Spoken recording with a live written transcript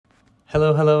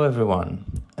Hello everyone.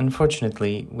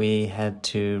 Unfortunately, we had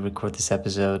to record this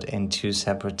episode in two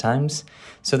separate times,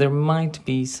 so there might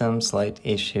be some slight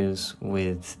issues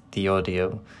with the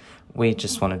audio. We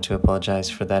just wanted to apologize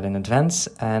for that in advance,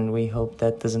 and we hope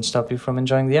that doesn't stop you from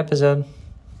enjoying the episode.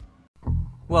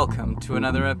 Welcome to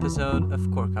another episode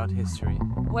of Cork Out History,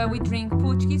 where we drink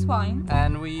Portuguese wine,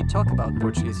 and we talk about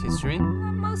Portuguese history.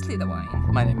 Mostly the wine.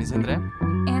 My name is André.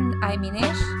 And I'm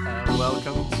Inês. And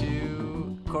welcome to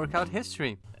Cork Out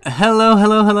History.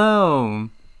 Hello.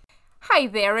 Hi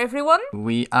there, everyone.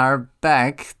 We are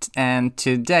back, and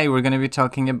today we're going to be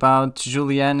talking about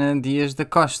Juliana Dias da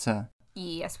Costa.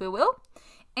 Yes, we will.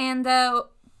 And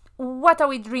what are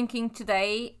we drinking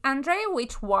today, André?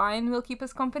 Which wine will keep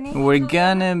us company? We're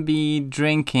gonna be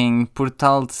drinking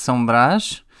Portal de São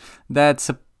Brás. That's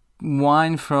a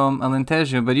wine from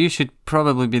Alentejo, but you should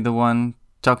probably be the one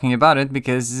talking about it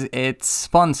because it's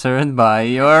sponsored by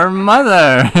your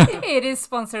mother. It is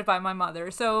sponsored by my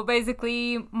mother. So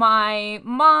basically, my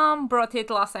mom brought it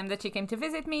last time that she came to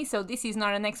visit me. So this is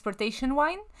not an exportation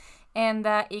wine. And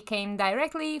it came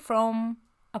directly from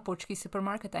a Portuguese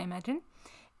supermarket, I imagine.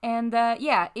 And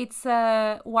it's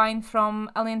a wine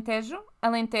from Alentejo.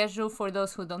 Alentejo, for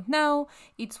those who don't know,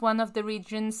 it's one of the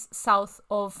regions south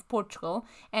of Portugal.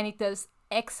 And it does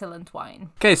excellent wine.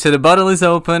 Okay, so the bottle is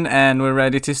open and we're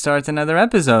ready to start another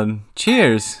episode.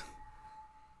 Cheers!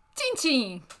 Chin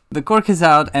chin! The cork is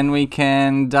out and we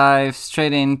can dive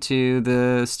straight into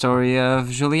the story of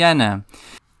Juliana.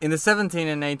 In the 17th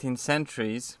and 18th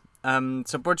centuries,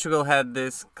 so Portugal had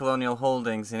this colonial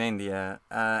holdings in India,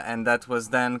 and that was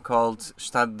then called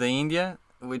Estado da Índia,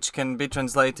 which can be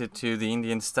translated to the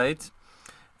Indian state.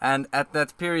 And at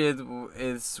that period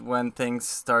is when things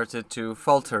started to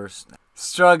falter,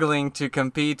 struggling to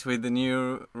compete with the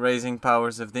new rising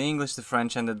powers of the English, the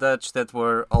French and the Dutch that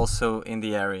were also in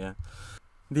the area.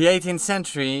 The 18th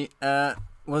century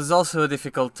was also a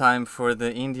difficult time for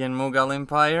the Indian Mughal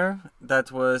Empire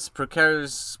that was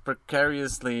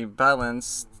precariously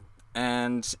balanced,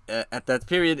 and at that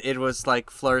period it was like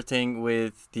flirting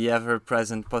with the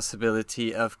ever-present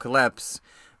possibility of collapse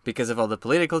because of all the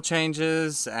political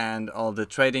changes and all the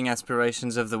trading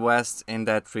aspirations of the West in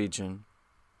that region.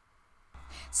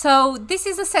 So this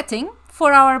is a setting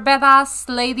for our badass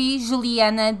lady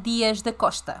Juliana Dias da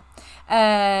Costa.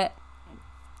 A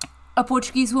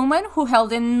Portuguese woman who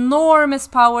held enormous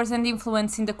powers and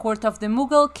influence in the court of the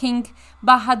Mughal king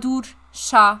Bahadur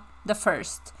Shah I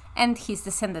and his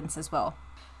descendants as well.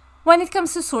 When it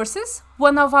comes to sources,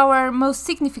 one of our most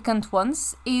significant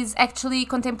ones is actually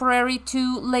contemporary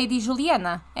to Lady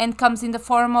Juliana and comes in the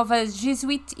form of a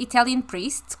Jesuit Italian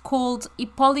priest called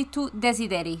Ippolito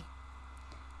Desideri.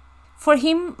 For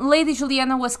him, Lady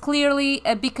Juliana was clearly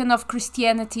a beacon of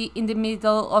Christianity in the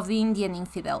middle of the Indian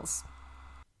infidels.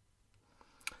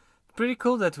 Pretty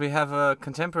cool that we have a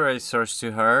contemporary source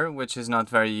to her, which is not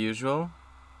very usual.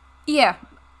 Yeah,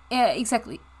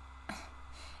 exactly.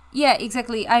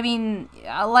 I mean,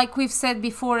 like we've said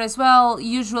before as well,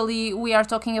 usually we are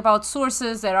talking about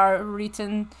sources that are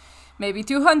written maybe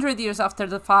 200 years after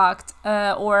the fact,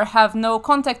 or have no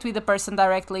contact with the person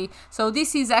directly. So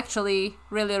this is actually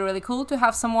really, really cool to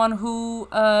have someone who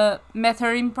met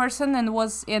her in person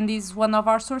and is one of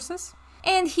our sources.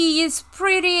 And he is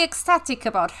pretty ecstatic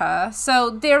about her,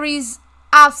 so there is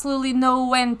absolutely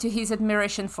no end to his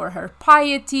admiration for her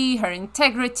piety, her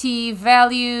integrity,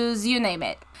 values, you name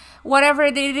it. Whatever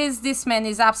it is, this man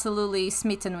is absolutely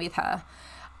smitten with her.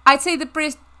 I'd say the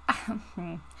priest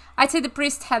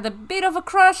had a bit of a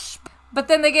crush, but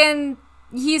then again,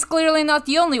 he's clearly not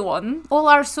the only one. All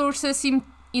our sources seem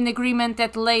in agreement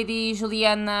that Lady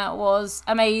Juliana was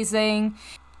amazing,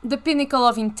 the pinnacle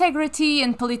of integrity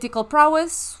and political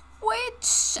prowess,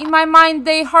 which, in my mind,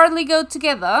 they hardly go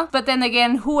together. But then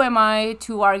again, who am I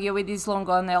to argue with these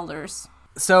long-gone elders?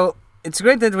 So, it's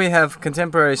great that we have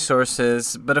contemporary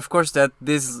sources, but of course that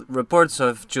these reports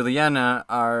of Juliana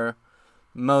are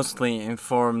mostly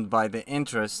informed by the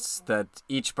interests that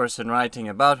each person writing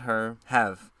about her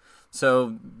have.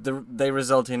 So they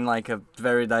result in like a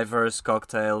very diverse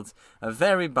cocktail of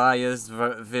very biased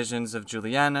visions of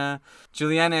Juliana.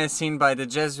 Juliana is seen by the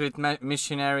Jesuit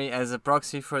missionary as a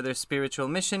proxy for their spiritual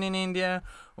mission in India,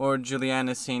 or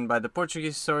Juliana is seen by the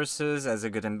Portuguese sources as a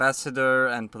good ambassador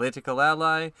and political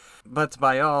ally. But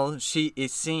by all, she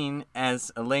is seen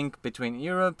as a link between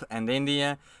Europe and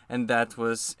India, and that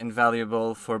was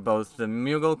invaluable for both the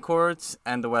Mughal courts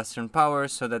and the Western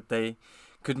powers so that they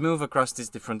could move across these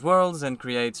different worlds and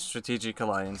create strategic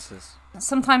alliances.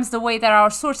 Sometimes the way that our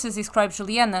sources describe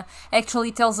Juliana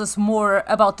actually tells us more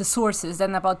about the sources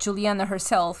than about Juliana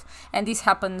herself. And this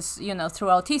happens,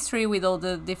 throughout history with all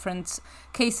the different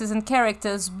cases and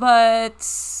characters. But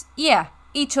yeah,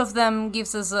 each of them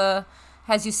gives us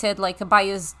as you said, like a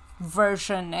biased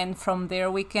version. And from there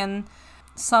we can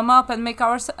sum up and make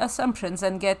our assumptions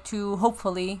and get to,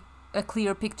 hopefully, a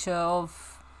clear picture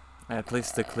of... At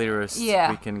least the clearest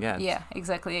we can get. Yeah,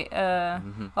 exactly.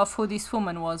 Of who this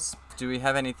woman was. Do we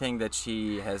have anything that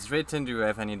she has written? Do we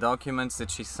have any documents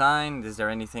that she signed? Is there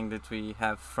anything that we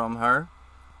have from her?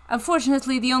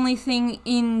 Unfortunately, the only thing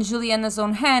in Juliana's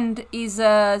own hand is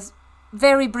a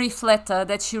very brief letter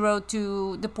that she wrote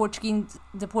to the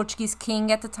Portuguese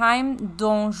king at the time,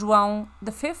 Dom João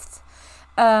V.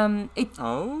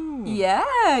 Oh.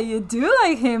 Yeah, you do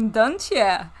like him, don't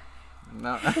you?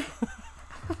 No.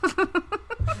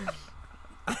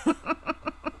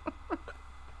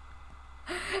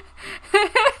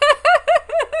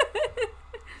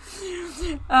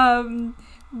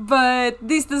 But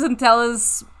this doesn't tell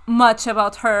us much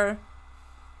about her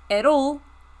at all,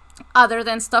 other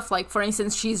than stuff like, for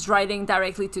instance, she's writing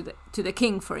directly to the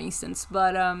king, for instance.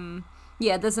 But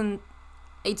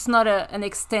it's not an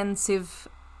extensive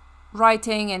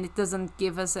writing, and it doesn't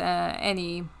give us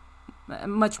any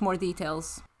much more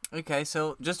details. Okay,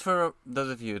 so just for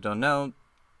those of you who don't know,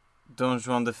 Dom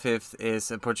João V is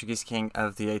a Portuguese king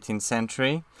of the 18th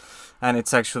century, and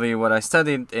it's actually what I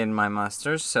studied in my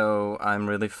master's, so I'm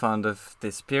really fond of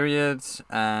this period,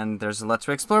 and there's a lot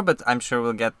to explore, but I'm sure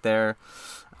we'll get there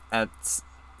at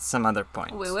some other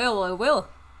point. We will.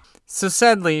 So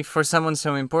sadly, for someone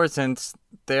so important,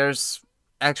 there's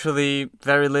actually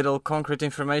very little concrete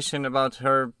information about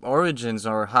her origins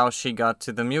or how she got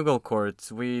to the Mughal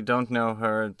court. We don't know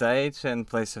her date and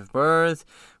place of birth.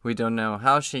 We don't know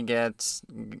how she got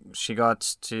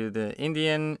to the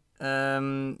Indian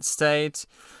state.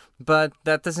 But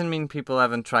that doesn't mean people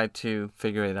haven't tried to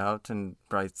figure it out and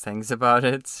write things about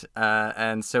it.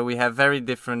 And so we have very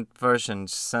different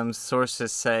versions. Some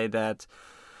sources say that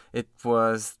it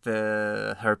was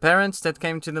her parents that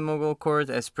came to the Mughal court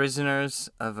as prisoners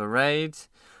of a raid.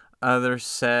 Others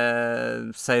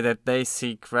say that they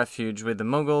seek refuge with the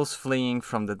Mughals, fleeing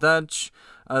from the Dutch.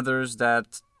 Others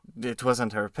that it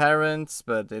wasn't her parents,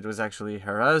 but it was actually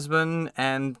her husband.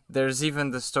 And there's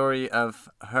even the story of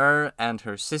her and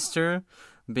her sister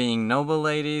being noble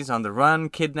ladies on the run,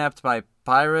 kidnapped by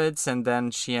pirates, and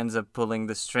then she ends up pulling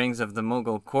the strings of the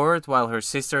Mughal court while her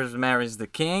sister marries the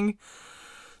king.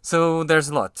 So there's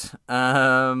a lot,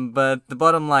 but the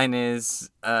bottom line is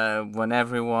when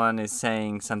everyone is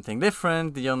saying something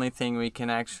different, the only thing we can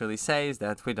actually say is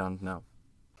that we don't know.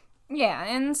 Yeah,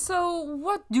 and so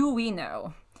what do we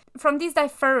know? From these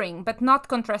differing but not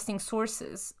contrasting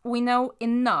sources, we know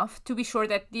enough to be sure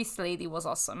that this lady was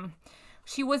awesome.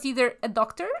 She was either a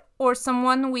doctor or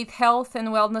someone with health and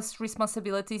wellness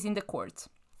responsibilities in the court.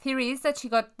 Theory is that she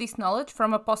got this knowledge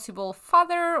from a possible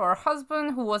father or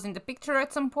husband who was in the picture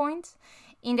at some point.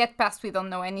 In that past we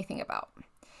don't know anything about.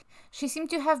 She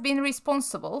seemed to have been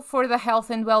responsible for the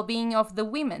health and well-being of the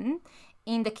women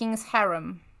in the king's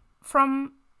harem.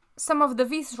 From some of the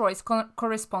viceroy's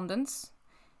correspondence,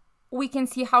 we can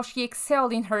see how she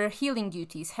excelled in her healing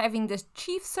duties, having the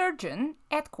chief surgeon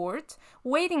at court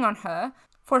waiting on her,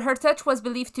 for her touch was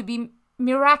believed to be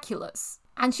miraculous.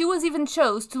 And she was even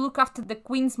chose to look after the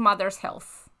queen's mother's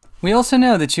health. We also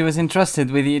know that she was entrusted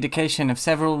with the education of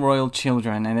several royal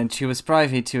children and that she was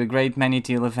privy to a great many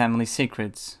deal of family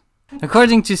secrets.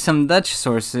 According to some Dutch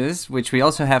sources, which we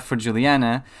also have for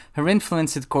Juliana, her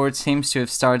influence at court seems to have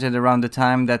started around the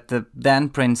time that the then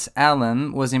Prince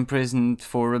Alan was imprisoned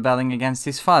for rebelling against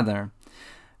his father.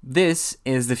 This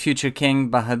is the future King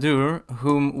Bahadur,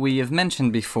 whom we have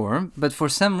mentioned before, but for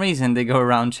some reason they go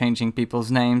around changing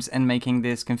people's names and making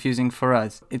this confusing for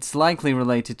us. It's likely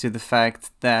related to the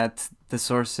fact that the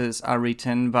sources are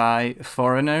written by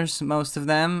foreigners, most of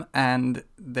them, and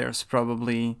there's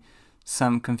probably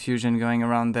some confusion going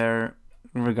around there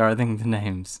regarding the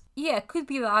names. Yeah, could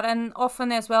be that, and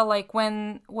often as well, like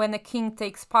when a king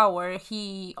takes power,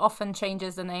 he often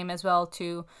changes the name as well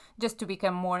to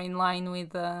become more in line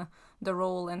with the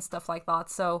role and stuff like that.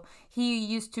 So he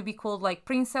used to be called like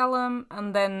Prince Alam,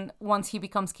 and then once he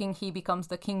becomes king, he becomes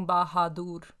the King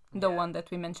Bahadur, the one that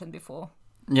we mentioned before.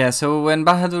 Yeah, so when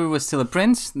Bahadur was still a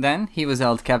prince, then he was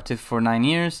held captive for 9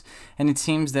 years, and it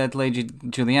seems that Lady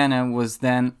Juliana was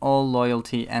then all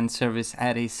loyalty and service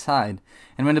at his side.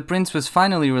 And when the prince was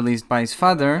finally released by his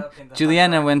father,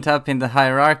 Juliana went up in the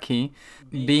hierarchy,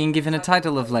 being given a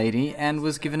title of lady and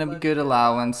was given a good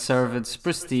allowance, servants,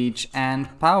 prestige,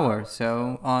 and power.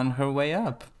 So on her way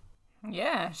up.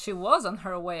 Yeah, she was on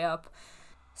her way up.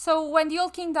 So when the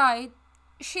old king died,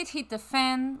 shit hit the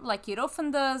fan like it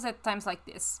often does at times like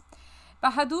this.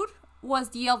 Bahadur was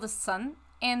the eldest son,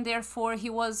 and therefore he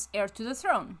was heir to the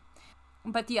throne.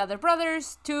 But the other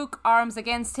brothers took arms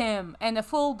against him, and a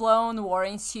full-blown war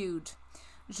ensued.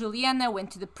 Juliana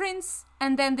went to the prince,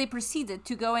 and then they proceeded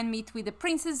to go and meet with the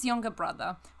prince's younger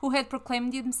brother, who had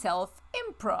proclaimed himself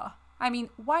emperor. I mean,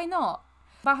 why not?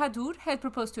 Bahadur had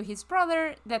proposed to his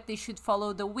brother that they should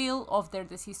follow the will of their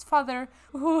deceased father,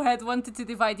 who had wanted to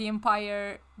divide the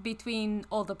empire between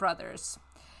all the brothers.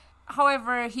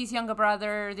 However, his younger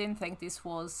brother didn't think this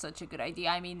was such a good idea.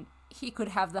 I mean, he could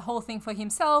have the whole thing for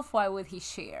himself. Why would he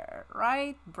share,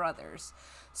 right? Brothers.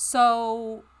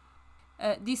 So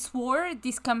this war,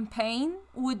 this campaign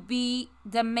would be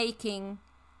the making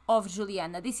of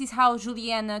Juliana. This is how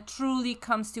Juliana truly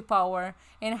comes to power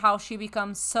and how she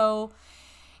becomes so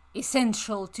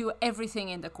essential to everything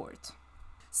in the court.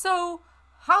 So,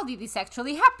 how did this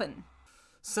actually happen?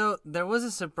 So, there was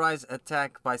a surprise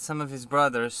attack by some of his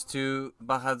brothers to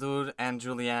Bahadur and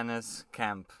Juliana's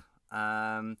camp.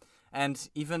 And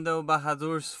even though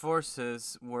Bahadur's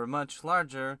forces were much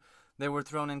larger, they were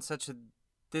thrown in such a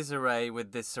disarray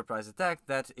with this surprise attack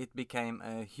that it became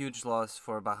a huge loss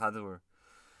for Bahadur.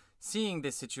 Seeing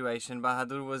this situation,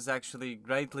 Bahadur was actually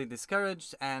greatly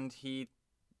discouraged, and he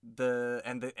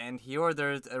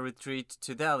ordered a retreat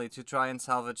to Delhi to try and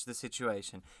salvage the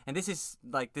situation. And this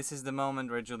is the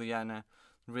moment where Juliana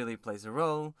really plays a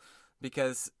role,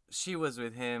 because she was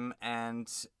with him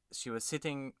and she was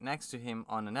sitting next to him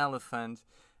on an elephant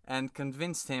and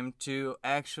convinced him to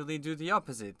actually do the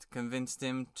opposite, convinced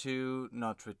him to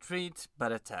not retreat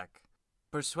but attack.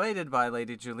 Persuaded by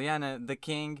Lady Juliana, the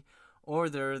king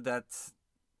ordered that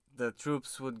the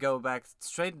troops would go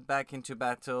straight back into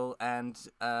battle, and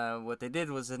what they did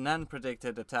was an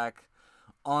unpredicted attack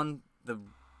on the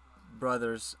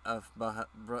brothers of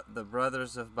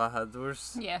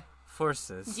Bahadur's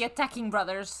forces. The attacking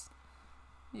brothers.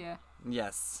 Yeah.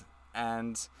 Yes,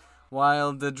 and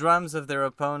while the drums of their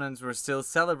opponents were still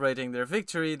celebrating their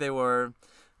victory, they were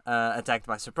attacked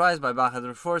by surprise by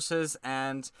Bahadur forces,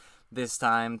 and this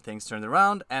time things turned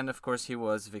around, and of course he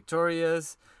was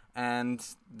victorious. And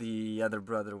the other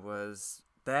brother was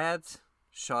dead,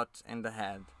 shot in the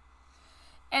head.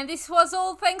 And this was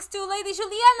all thanks to Lady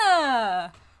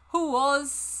Juliana, who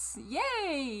was,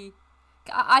 yay!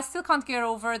 I still can't get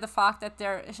over the fact that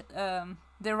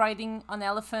they're riding on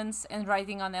elephants and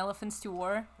riding on elephants to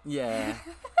war. Yeah,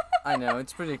 I know,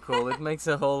 it's pretty cool. It makes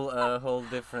a whole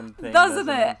different thing, doesn't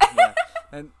it?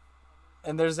 Yeah.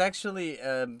 And there's actually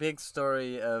a big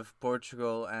story of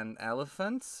Portugal and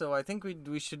elephants, so I think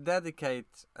we should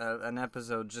dedicate an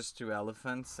episode just to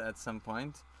elephants at some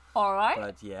point. All right.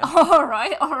 But yeah. All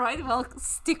right. Well,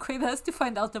 stick with us to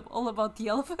find out all about the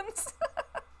elephants.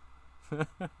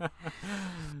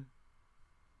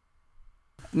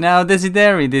 Now,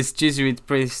 Desideri, this Jesuit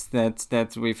priest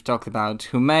that we've talked about,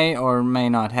 who may or may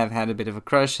not have had a bit of a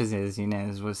crush, as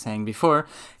Inez was saying before,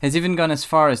 has even gone as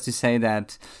far as to say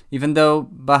that even though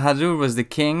Bahadur was the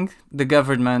king, the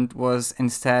government was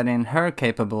instead in her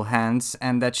capable hands,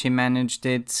 and that she managed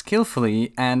it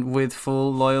skillfully and with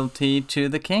full loyalty to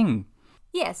the king.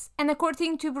 Yes, and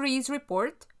according to Bruis's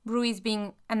report, Bruis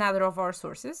being another of our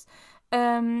sources,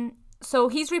 so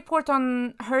his report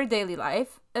on her daily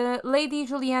life, Lady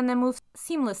Juliana moved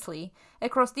seamlessly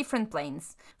across different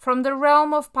planes, from the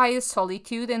realm of pious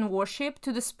solitude and worship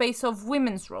to the space of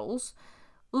women's roles,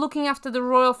 looking after the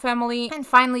royal family, and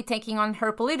finally taking on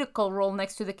her political role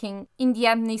next to the king in the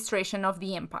administration of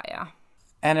the empire.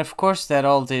 And of course that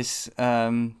all these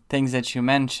things that you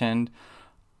mentioned,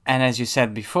 and as you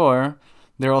said before,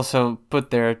 they're also put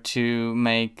there to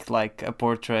make like a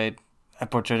portrait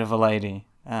of a lady.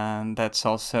 And that's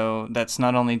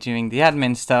not only doing the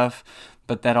admin stuff,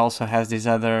 but that also has this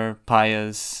other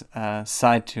pious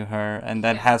side to her, and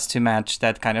that has to match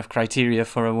that kind of criteria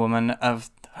for a woman of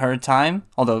her time,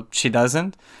 although she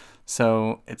doesn't.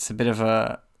 So it's a bit of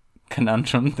a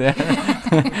conundrum there.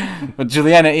 But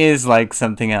Juliana is like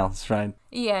something else, right?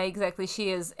 Yeah, exactly, she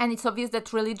is. And it's obvious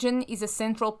that religion is a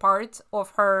central part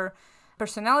of her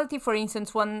personality. For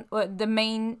instance, the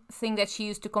main thing that she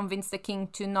used to convince the king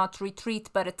to not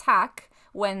retreat but attack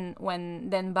when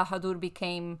then Bahadur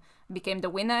became the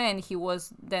winner, and he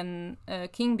was then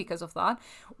king because of that.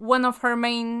 One of her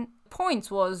main points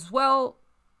was, well,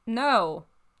 no,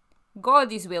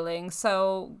 God is willing,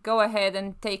 so go ahead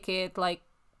and take it.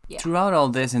 Throughout all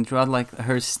this and throughout like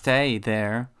her stay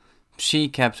there, she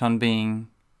kept on being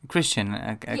Christian,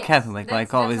 a Yes, Catholic, that's-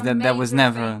 like always. that's a That was major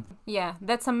never. thing. Yeah,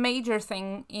 that's a major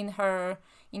thing in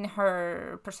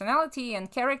her personality and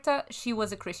character. She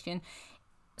was a Christian.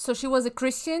 So she was a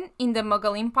Christian in the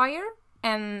Mughal Empire,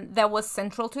 and that was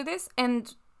central to this.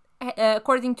 And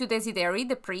according to Desideri,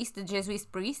 the priest, the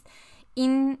Jesuit priest,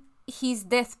 in his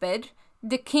deathbed,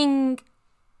 the king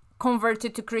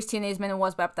converted to Christianism and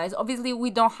was baptized. Obviously, we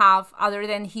don't have, other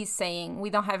than his saying, we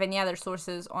don't have any other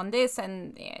sources on this,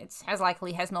 and it's as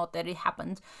likely as not that it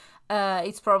happened.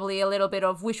 It's probably a little bit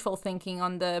of wishful thinking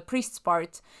on the priest's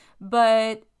part,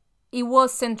 but it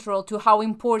was central to how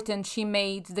important she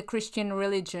made the Christian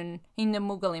religion in the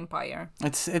Mughal Empire.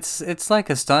 It's like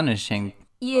astonishing.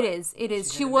 It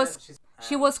is.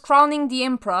 She was crowning the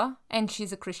emperor, and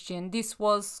she's a Christian. This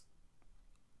was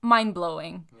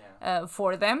mind-blowing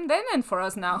for them then and for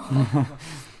us now.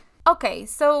 Okay,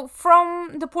 so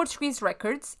from the Portuguese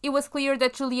records, it was clear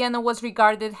that Juliana was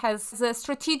regarded as a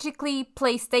strategically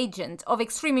placed agent of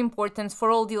extreme importance for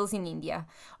all deals in India,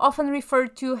 often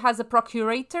referred to as a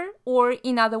procurator, or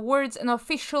in other words, an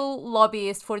official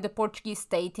lobbyist for the Portuguese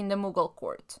state in the Mughal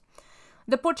court.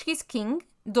 The Portuguese king,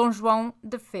 Dom João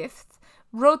V,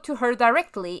 wrote to her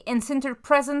directly and sent her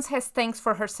presents as thanks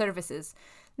for her services.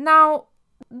 Now,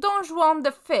 Dom João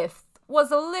V was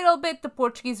a little bit the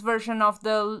Portuguese version of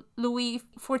the Louis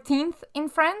XIV in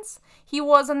France. He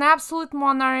was an absolute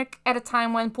monarch at a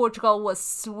time when Portugal was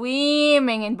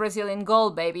swimming in Brazilian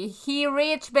gold, baby. He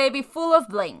rich, baby, full of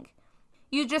bling.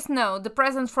 You just know the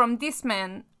presents from this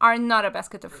man are not a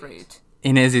basket of fruit.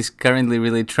 Inez is currently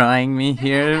really trying me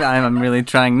here. I'm really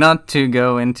trying not to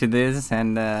go into this,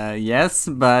 and yes,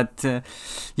 but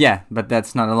but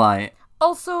that's not a lie.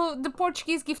 Also, the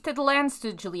Portuguese gifted lands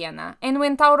to Juliana and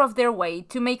went out of their way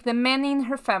to make the men in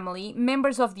her family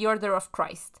members of the Order of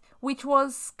Christ, which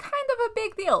was kind of a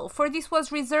big deal, for this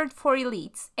was reserved for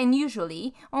elites and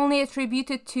usually only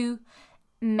attributed to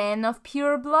men of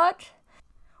pure blood,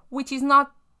 which is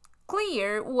not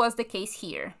clear was the case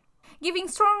here. Giving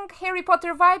strong Harry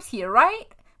Potter vibes here, right?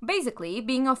 Basically,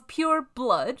 being of pure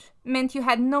blood meant you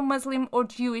had no Muslim or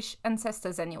Jewish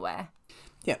ancestors anywhere.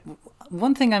 Yeah,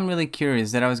 one thing I'm really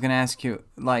curious that I was going to ask you,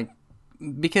 like,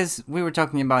 because we were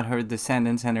talking about her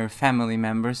descendants and her family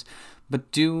members,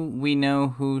 but do we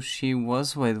know who she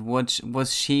was with?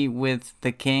 Was she with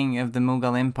the king of the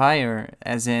Mughal Empire,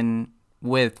 as in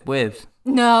with?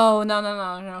 No,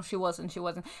 she wasn't.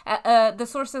 The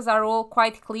sources are all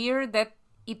quite clear that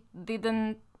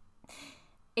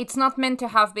it's not meant to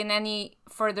have been any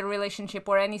further relationship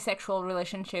or any sexual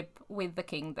relationship with the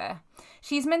king there.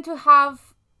 She's meant to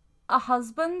have a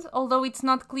husband, although it's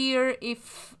not clear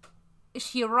if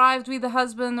she arrived with a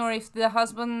husband or if the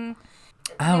husband...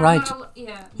 Right.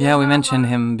 Yeah, we mentioned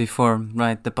him before,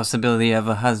 right? The possibility of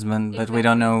a husband, but we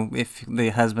don't know if the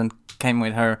husband came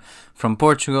with her from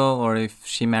Portugal or if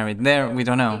she married there. We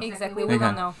don't know. Exactly, we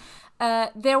don't know.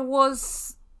 There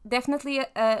was definitely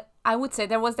I would say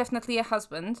there was definitely a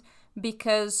husband,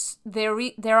 because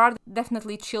there are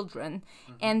definitely children,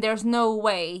 and there's no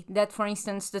way that, for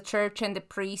instance, the church and the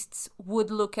priests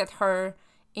would look at her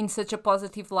in such a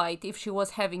positive light if she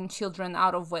was having children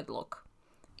out of wedlock.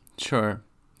 Sure,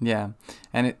 yeah,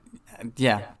 and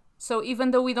So even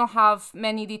though we don't have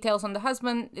many details on the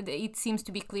husband, it seems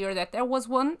to be clear that there was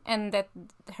one and that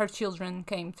her children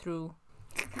came through.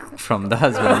 From the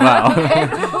husband, wow.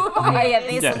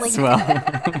 Yes, well.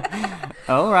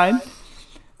 All right.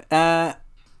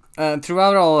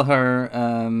 Throughout all her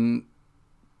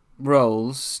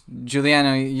roles,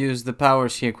 Juliana used the power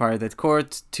she acquired at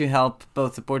court to help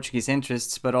both the Portuguese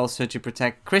interests, but also to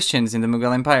protect Christians in the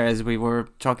Mughal Empire, as we were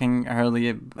talking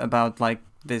earlier about, like,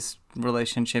 this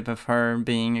relationship of her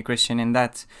being a Christian in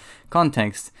that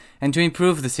context, and to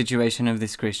improve the situation of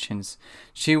these Christians.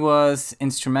 She was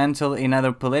instrumental in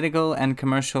other political and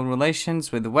commercial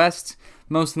relations with the West,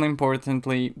 mostly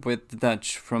importantly with the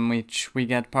Dutch, from which we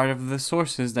get part of the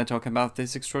sources that talk about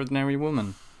this extraordinary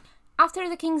woman. After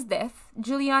the king's death,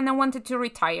 Juliana wanted to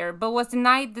retire, but was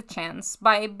denied the chance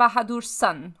by Bahadur's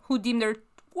son, who deemed her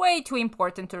way too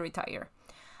important to retire.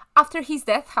 After his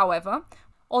death, however,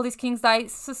 all these kings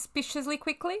died suspiciously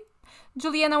quickly.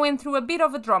 Juliana went through a bit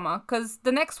of a drama, because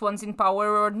the next ones in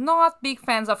power were not big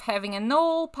fans of having an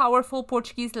all-powerful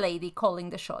Portuguese lady calling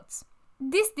the shots.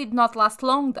 This did not last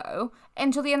long, though,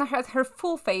 and Juliana had her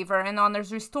full favour and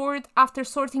honours restored after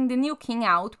sorting the new king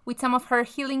out with some of her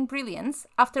healing brilliance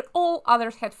after all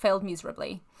others had failed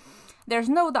miserably. There's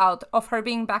no doubt of her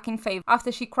being back in favour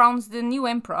after she crowns the new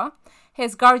emperor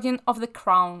as guardian of the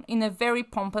crown in a very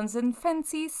pompous and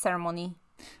fancy ceremony.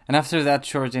 And after that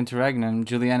short interregnum,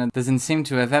 Juliana doesn't seem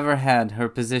to have ever had her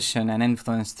position and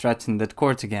influence threatened at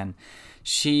court again.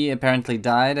 She apparently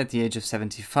died at the age of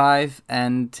 75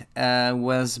 and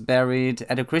was buried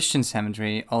at a Christian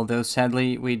cemetery, although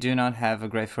sadly we do not have a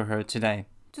grave for her today.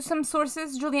 To some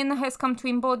sources, Juliana has come to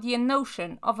embody a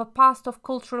notion of a past of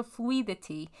cultural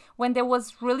fluidity, when there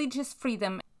was religious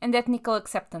freedom and ethnical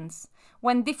acceptance,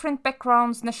 when different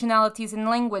backgrounds, nationalities and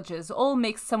languages all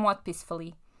mixed somewhat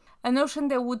peacefully. A notion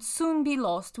that would soon be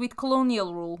lost with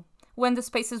colonial rule, when the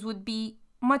spaces would be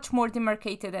much more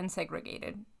demarcated and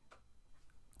segregated.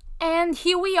 And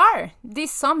here we are.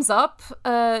 This sums up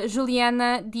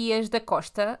Juliana Dias da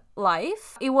Costa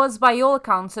life. It was by all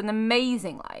accounts an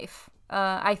amazing life.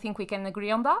 I think we can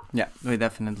agree on that. Yeah, we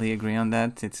definitely agree on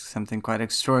that. It's something quite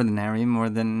extraordinary, more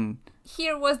than...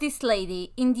 Here was this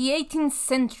lady in the 18th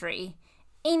century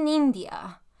in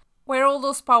India, where all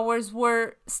those powers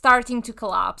were starting to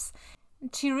collapse.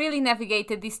 She really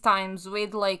navigated these times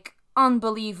with like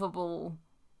unbelievable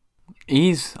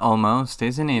ease, almost,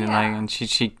 isn't it? Yeah. Like, and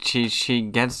she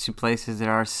gets to places that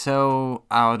are so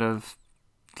out of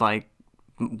like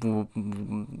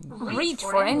reach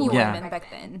for any Yeah. women back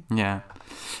then. Yeah,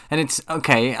 and it's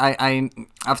okay. I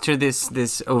after this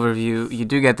overview, you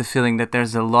do get the feeling that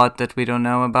there's a lot that we don't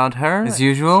know about her as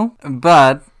usual.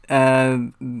 But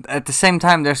at the same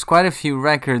time, there's quite a few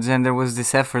records, and there was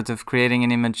this effort of creating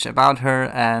an image about her,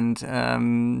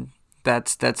 and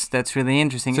that's really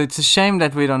interesting. So it's a shame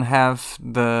that we don't have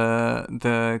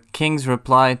the king's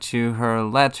reply to her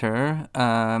letter.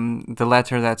 The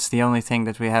letter that's the only thing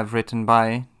that we have written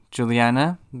by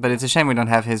Juliana, but it's a shame we don't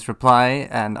have his reply,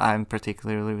 and I'm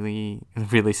particularly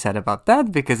really sad about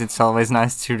that, because it's always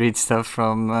nice to read stuff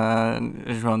from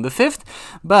Joan V.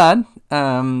 But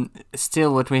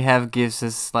still, what we have gives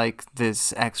us like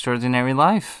this extraordinary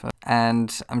life,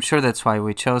 and I'm sure that's why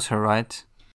we chose her, right?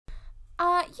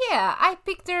 Yeah, I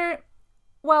picked her.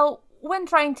 Well, when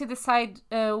trying to decide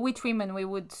which women we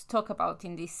would talk about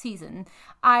in this season,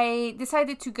 I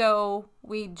decided to go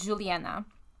with Juliana,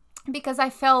 because I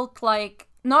felt like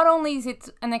not only is it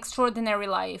an extraordinary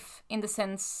life in the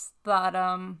sense that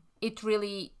it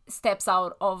really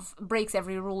breaks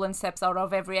every rule and steps out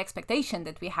of every expectation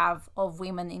that we have of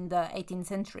women in the 18th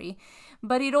century,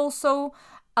 but it also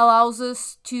allows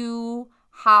us to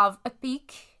have a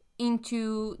peek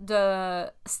into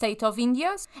the state of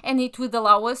India, and it would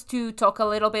allow us to talk a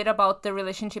little bit about the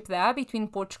relationship there between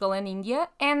Portugal and India.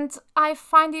 And I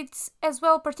find it as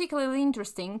well particularly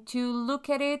interesting to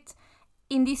look at it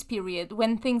in this period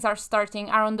when things are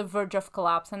on the verge of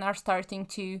collapse and are starting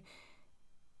to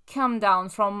come down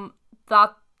from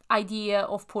that idea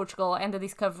of Portugal and the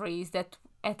discoveries that,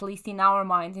 at least in our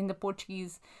minds, in the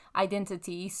Portuguese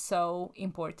identity, is so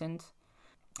important.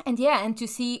 And yeah, and to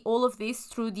see all of this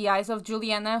through the eyes of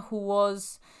Juliana, who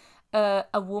was a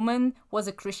woman, was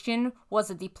a Christian, was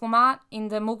a diplomat in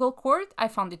the Mughal court, I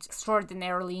found it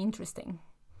extraordinarily interesting.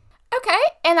 Okay,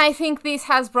 and I think this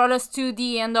has brought us to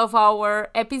the end of our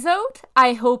episode.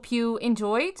 I hope you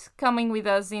enjoyed coming with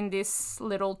us in this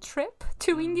little trip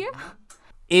to India.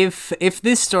 If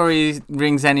this story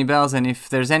rings any bells, and if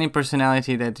there's any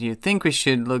personality that you think we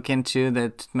should look into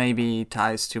that maybe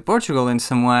ties to Portugal in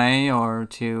some way, or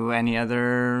to any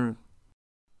other...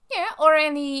 Yeah, or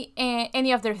any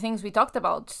other things we talked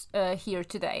about here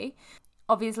today.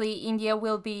 Obviously, India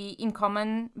will be in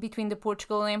common between the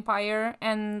Portugal Empire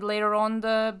and later on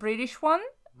the British one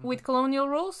with colonial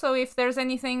rule. So if there's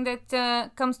anything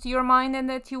that comes to your mind and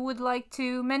that you would like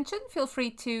to mention, feel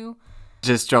free to...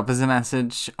 just drop us a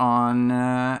message on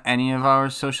any of our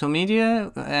social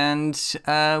media, and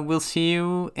we'll see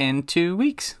you in 2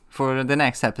 weeks for the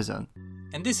next episode.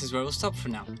 And this is where we'll stop for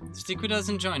now. Stick with us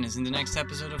and join us in the next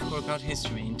episode of Corkout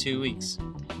History in 2 weeks.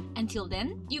 Until then,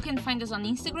 you can find us on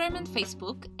Instagram and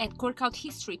Facebook at Corkout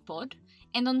History Pod,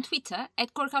 and on Twitter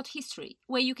at Corkout History,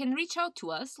 where you can reach out to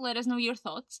us, let us know your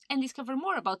thoughts, and discover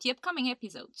more about the upcoming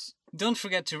episodes. Don't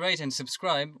forget to rate and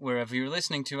subscribe wherever you're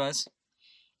listening to us.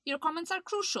 Your comments are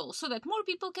crucial so that more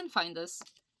people can find us.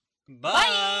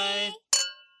 Bye!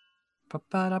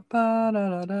 Bye.